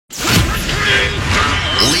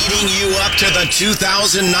Leading you up to the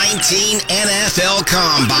 2019 NFL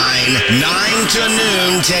Combine. 9 to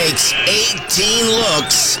noon takes 18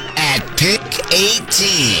 looks at Pick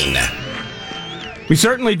 18. We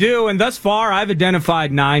certainly do, and thus far I've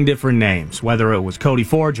identified 9 different names, whether it was Cody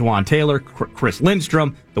Ford, Jawan Taylor, Chris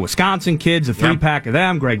Lindstrom, the Wisconsin kids, a three-pack of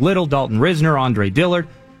them, Greg Little, Dalton Risner, Andre Dillard.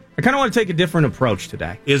 I kind of want to take a different approach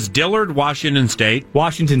today. Is Dillard Washington State?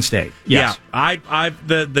 Washington State, yes. Yeah,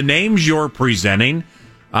 the names you're presenting,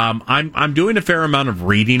 I'm doing a fair amount of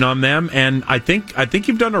reading on them, and I think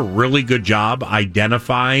you've done a really good job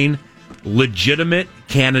identifying legitimate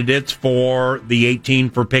candidates for the 18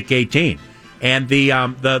 for Pick 18. And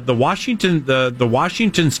the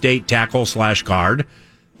Washington State tackle / guard,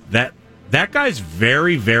 that guy's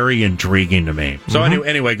very, very intriguing to me. So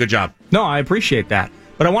anyway, good job. No, I appreciate that.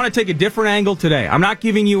 But I want to take a different angle today. I'm not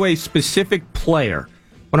giving you a specific player.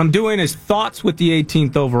 What I'm doing is thoughts with the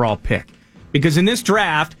 18th overall pick. Because in this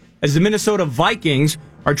draft, as the Minnesota Vikings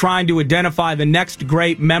are trying to identify the next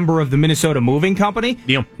great member of the Minnesota Moving Company,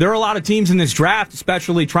 there are a lot of teams in this draft,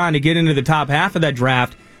 especially trying to get into the top half of that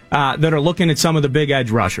draft, that are looking at some of the big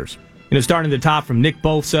edge rushers. Starting at the top from Nick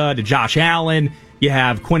Bosa to Josh Allen. You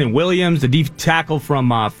have Quinnen Williams, the deep tackle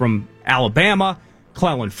from Alabama,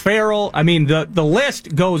 Clelin Ferrell. I mean, the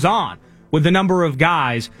list goes on with the number of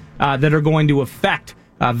guys that are going to affect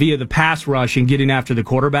via the pass rush and getting after the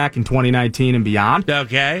quarterback in 2019 and beyond.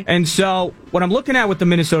 Okay. And so what I'm looking at with the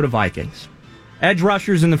Minnesota Vikings, edge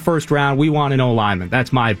rushers in the first round, we want an O-lineman.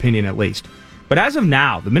 That's my opinion at least. But as of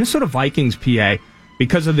now, the Minnesota Vikings, PA,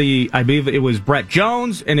 because of I believe it was Brett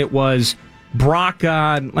Jones and it was Brock,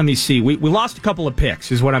 let me see. We lost a couple of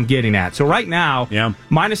picks is what I'm getting at. So right now,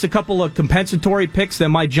 minus a couple of compensatory picks that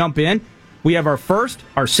might jump in, we have our first,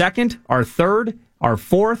 our second, our third, our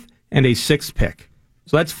fourth, and a sixth pick.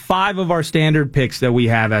 So that's 5 of our standard picks that we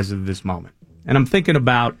have as of this moment. And I'm thinking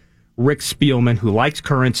about Rick Spielman, who likes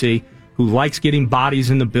currency, who likes getting bodies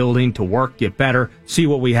in the building to work, get better, see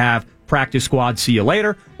what we have, practice squad, see you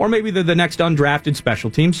later, or maybe they're the next undrafted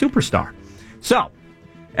special team superstar. So,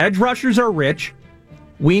 edge rushers are rich.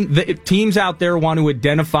 The teams out there want to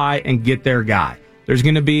identify and get their guy. There's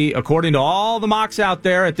going to be, according to all the mocks out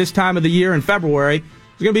there at this time of the year in February,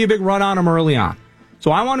 there's going to be a big run on them early on.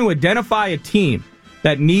 So I want to identify a team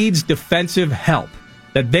that needs defensive help,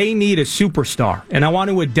 that they need a superstar. And I want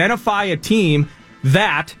to identify a team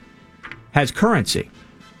that has currency.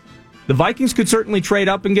 The Vikings could certainly trade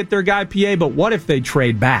up and get their guy, PA, but what if they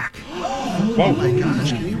trade back? Oh, my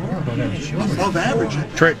gosh. Above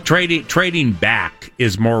average. Trading back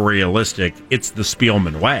is more realistic. It's the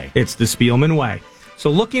Spielman way. It's the Spielman way. So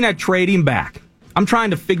looking at trading back, I'm trying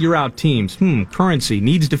to figure out teams. Currency,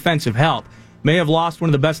 needs defensive help. May have lost one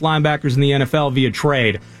of the best linebackers in the NFL via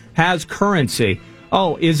trade. Has currency.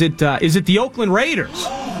 Oh, is it the Oakland Raiders?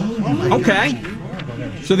 Okay.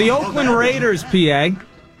 So the Oakland Raiders, PA,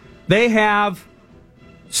 they have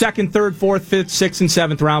second, third, fourth, fifth, sixth, and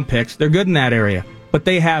seventh round picks. They're good in that area. But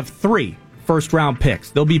they have 3 first-round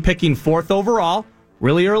picks. They'll be picking 4th overall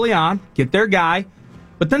really early on, get their guy.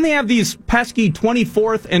 But then they have these pesky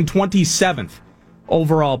 24th and 27th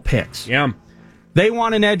overall picks. Yeah. They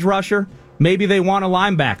want an edge rusher. Maybe they want a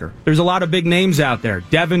linebacker. There's a lot of big names out there.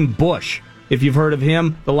 Devin Bush, if you've heard of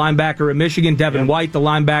him, the linebacker at Michigan. Devin White, the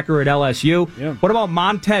linebacker at LSU. Yeah. What about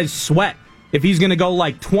Montez Sweat, if he's going to go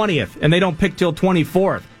like 20th and they don't pick till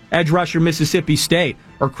 24th? Edge rusher, Mississippi State.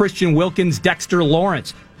 Or Christian Wilkins, Dexter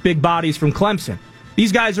Lawrence, big bodies from Clemson.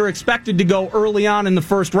 These guys are expected to go early on in the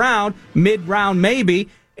first round, mid-round maybe,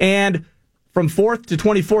 and from 4th to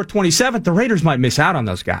 24th, 27th, the Raiders might miss out on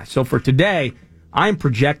those guys. So for today, I'm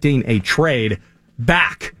projecting a trade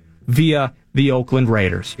back via the Oakland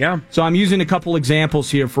Raiders. Yeah. So I'm using a couple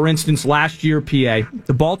examples here. For instance, last year, PA,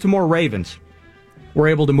 the Baltimore Ravens were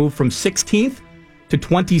able to move from 16th to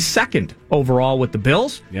 22nd overall with the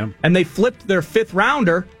Bills. Yeah. And they flipped their 5th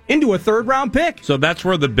rounder into a 3rd-round pick. So that's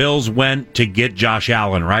where the Bills went to get Josh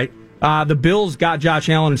Allen, right? The Bills got Josh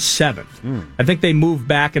Allen 7th. I think they moved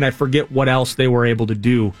back, and I forget what else they were able to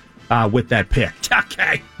do with that pick.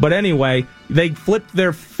 Okay. But anyway, they flipped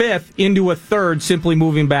their 5th into a 3rd, simply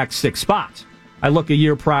moving back 6 spots. I look a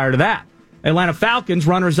year prior to that. Atlanta Falcons,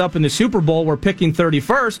 runners-up in the Super Bowl, were picking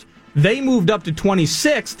 31st. They moved up to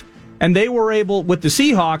 26th, and they were able, with the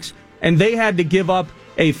Seahawks, and they had to give up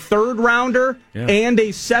a 3rd-rounder and a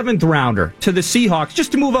 7th-rounder to the Seahawks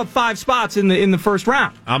just to move up 5 spots in the first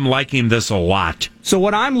round. I'm liking this a lot. So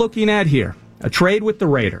what I'm looking at here, a trade with the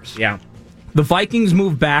Raiders. Yeah. The Vikings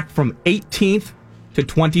move back from 18th to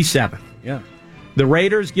 27th. Yeah. The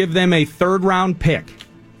Raiders give them a 3rd-round pick.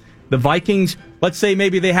 The Vikings let's say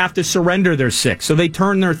maybe they have to surrender their 6th, so they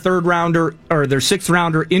turn their 3rd rounder or their 6th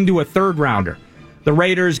rounder into a 3rd rounder. The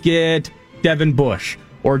Raiders get Devin Bush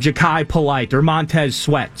or Ja'Kai Polite or Montez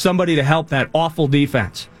Sweat, somebody to help that awful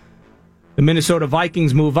defense. The Minnesota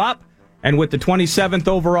Vikings move up, and with the 27th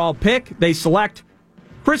overall pick, they select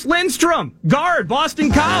Chris Lindstrom, guard,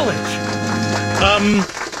 Boston College.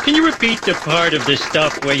 Can you repeat the part of this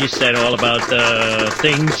stuff where you said all about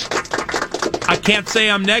things? I can't say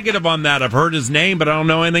I'm negative on that. I've heard his name, but I don't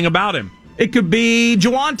know anything about him. It could be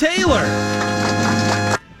Jawan Taylor.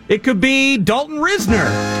 It could be Dalton Risner.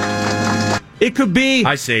 It could be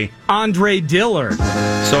Andre Dillard.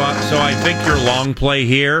 So I think your long play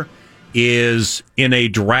here is in a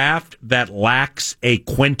draft that lacks a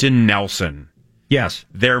Quentin Nelson. Yes.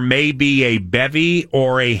 There may be a bevy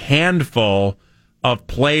or a handful of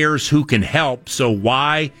players who can help. So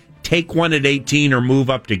why take one at 18 or move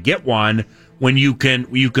up to get one when you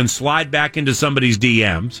can slide back into somebody's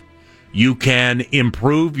DMs, you can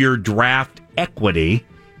improve your draft equity,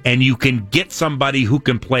 and you can get somebody who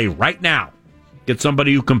can play right now.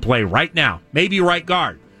 Maybe right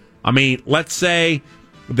guard. I mean, let's say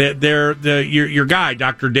that your guy,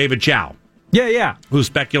 Dr. David Chow. Yeah. Who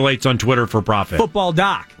speculates on Twitter for profit. Football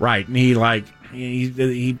doc. Right. And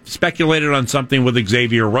he speculated on something with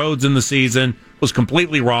Xavier Rhodes in the season, was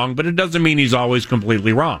completely wrong, but it doesn't mean he's always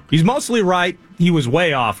completely wrong. He's mostly right. He was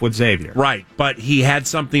way off with Xavier. Right. But he had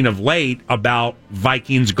something of late about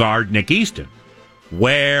Vikings guard Nick Easton,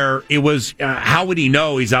 where it was, how would he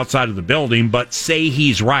know he's outside of the building, but say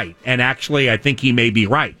he's right. And actually, I think he may be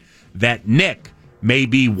right, that Nick may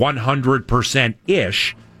be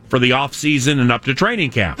 100%-ish for the offseason and up to training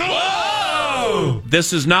camp. Whoa!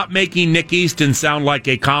 This is not making Nick Easton sound like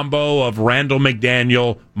a combo of Randall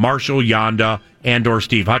McDaniel, Marshall Yanda, and or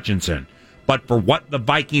Steve Hutchinson. But for what the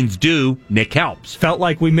Vikings do, Nick helps. Felt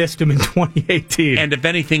like we missed him in 2018. And if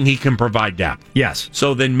anything, he can provide depth. Yes.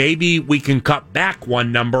 So then maybe we can cut back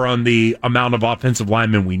one number on the amount of offensive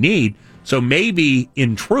linemen we need. So maybe,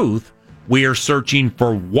 in truth, we are searching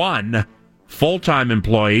for one full-time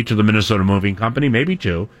employee to the Minnesota Moving Company, maybe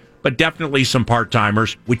 2, but definitely some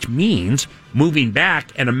part-timers, which means moving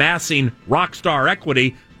back and amassing rock star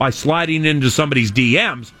equity by sliding into somebody's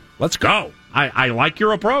DMs. Let's go. I like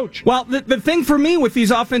your approach. Well, the thing for me with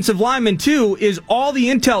these offensive linemen, too, is all the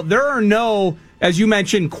intel. There are no, as you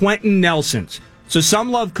mentioned, Quentin Nelsons. So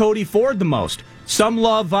some love Cody Ford the most. Some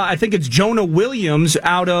love, I think it's Jonah Williams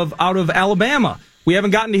out of Alabama. We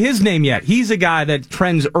haven't gotten to his name yet. He's a guy that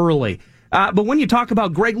trends early. But when you talk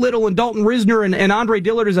about Greg Little and Dalton Risner and Andre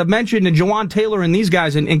Dillard, as I've mentioned, and Jawan Taylor and these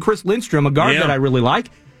guys, and Chris Lindstrom, a guard that I really like,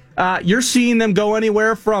 you're seeing them go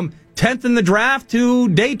anywhere from 10th in the draft to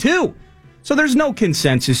day 2. So there's no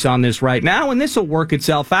consensus on this right now, and this will work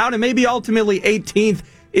itself out, and maybe ultimately 18th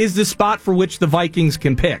is the spot for which the Vikings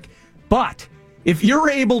can pick. But if you're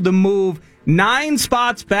able to move 9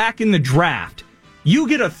 spots back in the draft, you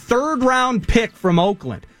get a 3rd-round pick from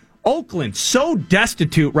Oakland. Oakland, so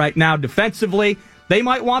destitute right now defensively. They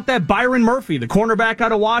might want that Byron Murphy, the cornerback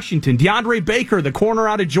out of Washington, DeAndre Baker, the corner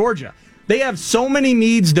out of Georgia. They have so many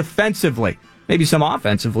needs defensively, maybe some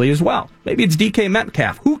offensively as well. Maybe it's DK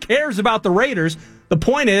Metcalf. Who cares about the Raiders? The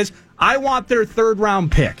point is, I want their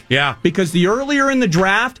 3rd-round pick. Yeah. Because the earlier in the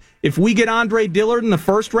draft, if we get Andre Dillard in the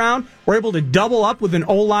 1st round, we're able to double up with an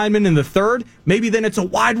O-lineman in the 3rd. Maybe then it's a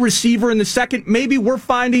wide receiver in the 2nd. Maybe we're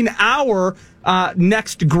finding our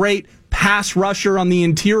next great pass rusher on the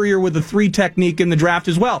interior with a 3 technique in the draft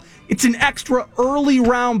as well. It's an extra early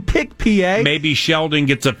round pick, PA. Maybe Sheldon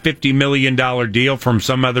gets a $50 million deal from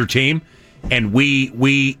some other team, and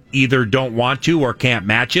we either don't want to or can't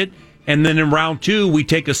match it. And then in round 2, we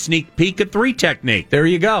take a sneak peek at 3 technique. There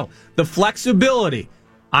you go. The flexibility.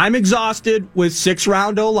 I'm exhausted with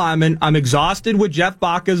 6-round O-linemen. I'm exhausted with Jeff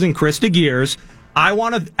Bacas and Chris DeGears. I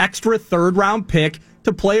want an extra 3rd-round pick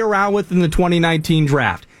to play around with in the 2019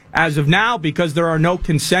 draft. As of now, because there are no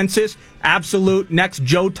consensus, absolute next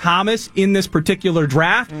Joe Thomas in this particular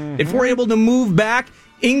draft, if we're able to move back,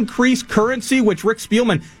 increase currency, which Rick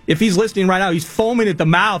Spielman, if he's listening right now, he's foaming at the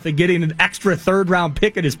mouth at getting an extra 3rd-round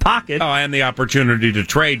pick in his pocket. Oh, and the opportunity to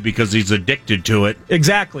trade because he's addicted to it.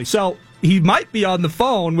 Exactly. So he might be on the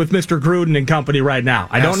phone with Mr. Gruden and company right now.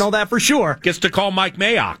 I don't know that for sure. Gets to call Mike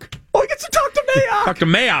Mayock. Oh, he gets to talk to Mayock. Talk to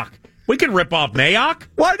Mayock. We can rip off Mayock.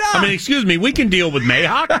 Why not? I mean, excuse me, we can deal with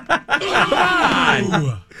Mayock. Come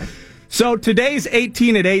on. So today's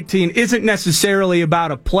 18 at 18 isn't necessarily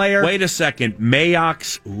about a player. Wait a second.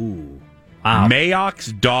 Mayock's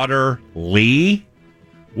daughter, Lee,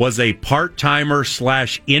 was a part-timer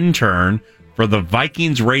 / intern for the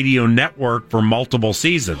Vikings radio network for multiple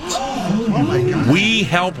seasons. Oh my God. We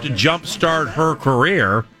helped jumpstart her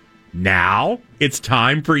career. Now it's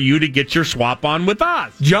time for you to get your swap on with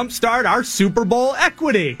us. Jumpstart our Super Bowl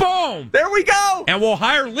equity. Boom! There we go. And we'll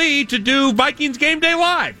hire Lee to do Vikings Game Day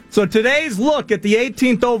Live. So today's look at the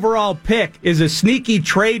 18th overall pick is a sneaky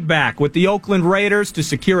trade back with the Oakland Raiders to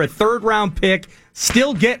secure a third-round pick,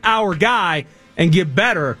 still get our guy, and get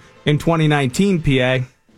better in 2019, PA.